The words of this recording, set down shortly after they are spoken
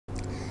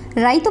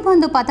రైతు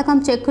బంధు పథకం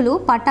చెక్కులు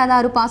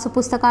పట్టాదారు పాసు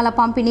పుస్తకాల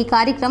పంపిణీ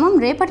కార్యక్రమం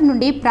రేపటి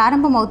నుండి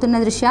ప్రారంభమవుతున్న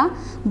దృష్ట్యా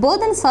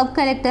బోధన్ సబ్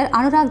కలెక్టర్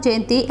అనురాగ్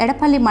జయంతి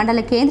ఎడపల్లి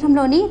మండల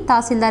కేంద్రంలోని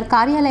తహసీల్దార్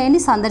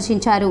కార్యాలయాన్ని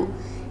సందర్శించారు.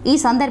 ఈ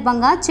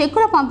సందర్భంగా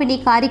చెక్కుల పంపిణీ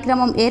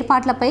కార్యక్రమం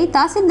ఏర్పాట్లపై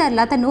తహసీల్దార్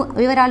లతను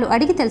వివరాలు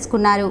అడిగి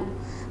తెలుసుకున్నారు.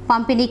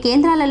 పంపిణీ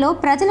కేంద్రాలలో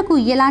ప్రజలకు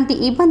ఎలాంటి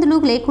ఇబ్బందులు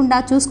లేకుండా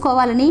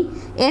చూసుకోవాలని,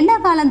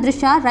 ఎండాకాలం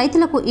దృష్ట్యా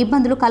రైతులకు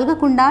ఇబ్బందులు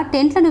కలగకుండా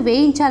టెంట్లను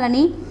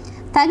వేయించాలని,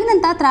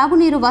 తగినంత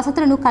త్రాగునీరు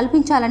వసతులను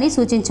కల్పించాలని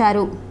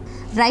సూచించారు.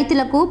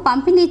 రైతులకు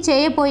పంపిణీ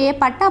చేయబోయే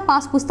పట్టా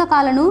పాస్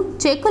పుస్తకాలను,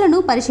 చెక్కులను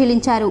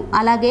పరిశీలించారు.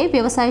 అలాగే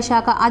వ్యవసాయ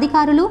శాఖ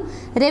అధికారులు,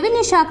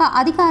 రెవెన్యూ శాఖ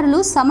అధికారులు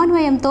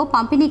సమన్వయంతో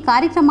పంపిణీ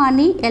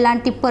కార్యక్రమాన్ని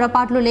ఎలాంటి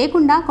పొరపాట్లు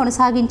లేకుండా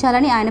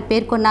కొనసాగించాలని ఆయన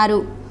పేర్కొన్నారు.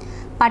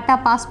 పట్టా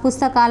పాస్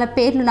పుస్తకాల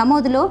పేర్లు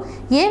నమోదులో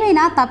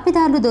ఏవైనా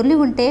తప్పిదారులు దొర్లి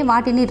ఉంటే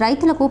వాటిని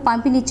రైతులకు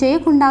పంపిణీ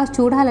చేయకుండా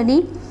చూడాలని,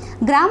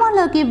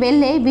 గ్రామాల్లోకి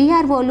వెళ్లే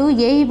వీఆర్ఓలు,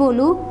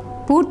 ఏఈఓలు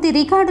పూర్తి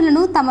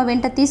రికార్డులను తమ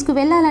వెంట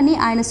తీసుకువెళ్లాలని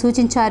ఆయన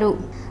సూచించారు.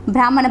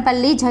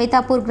 బ్రాహ్మణపల్లి,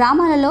 జైతాపూర్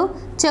గ్రామాలలో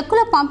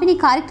చెక్కుల పంపిణీ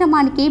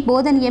కార్యక్రమానికి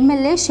బోధన్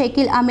ఎమ్మెల్యే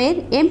షకీల్ అమీర్,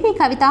 ఎంపీ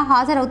కవిత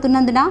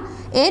హాజరవుతున్నందున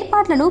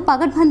ఏర్పాట్లను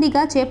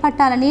పగడ్బందీగా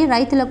చేపట్టాలని,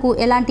 రైతులకు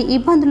ఎలాంటి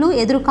ఇబ్బందులు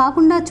ఎదురు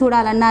కాకుండా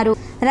చూడాలన్నారు.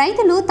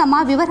 రైతులు తమ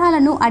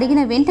వివరాలను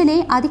అడిగిన వెంటనే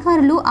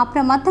అధికారులు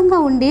అప్రమత్తంగా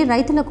ఉండి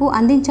రైతులకు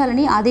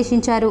అందించాలని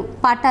ఆదేశించారు.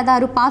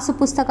 పట్టాదారు పాసు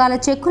పుస్తకాల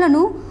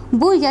చెక్కులను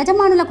భూ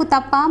యజమానులకు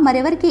తప్ప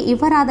మరెవరికి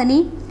ఇవ్వరాదని,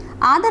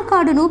 ఆధార్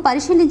కార్డును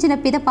పరిశీలించిన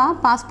పిదప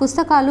పాస్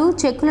పుస్తకాలు,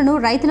 చెక్కులను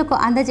రైతులకు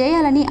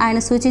అందజేయాలని ఆయన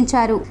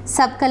సూచించారు.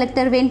 సబ్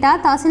కలెక్టర్ వెంట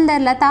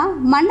తహసీల్దార్ లత,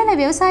 మండల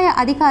వ్యవసాయ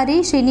అధికారి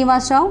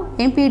శ్రీనివాసరావు,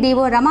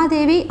 ఎంపీడీఓ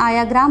రమాదేవి,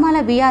 ఆయా గ్రామాల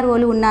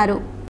వీఆర్ఓలు ఉన్నారు.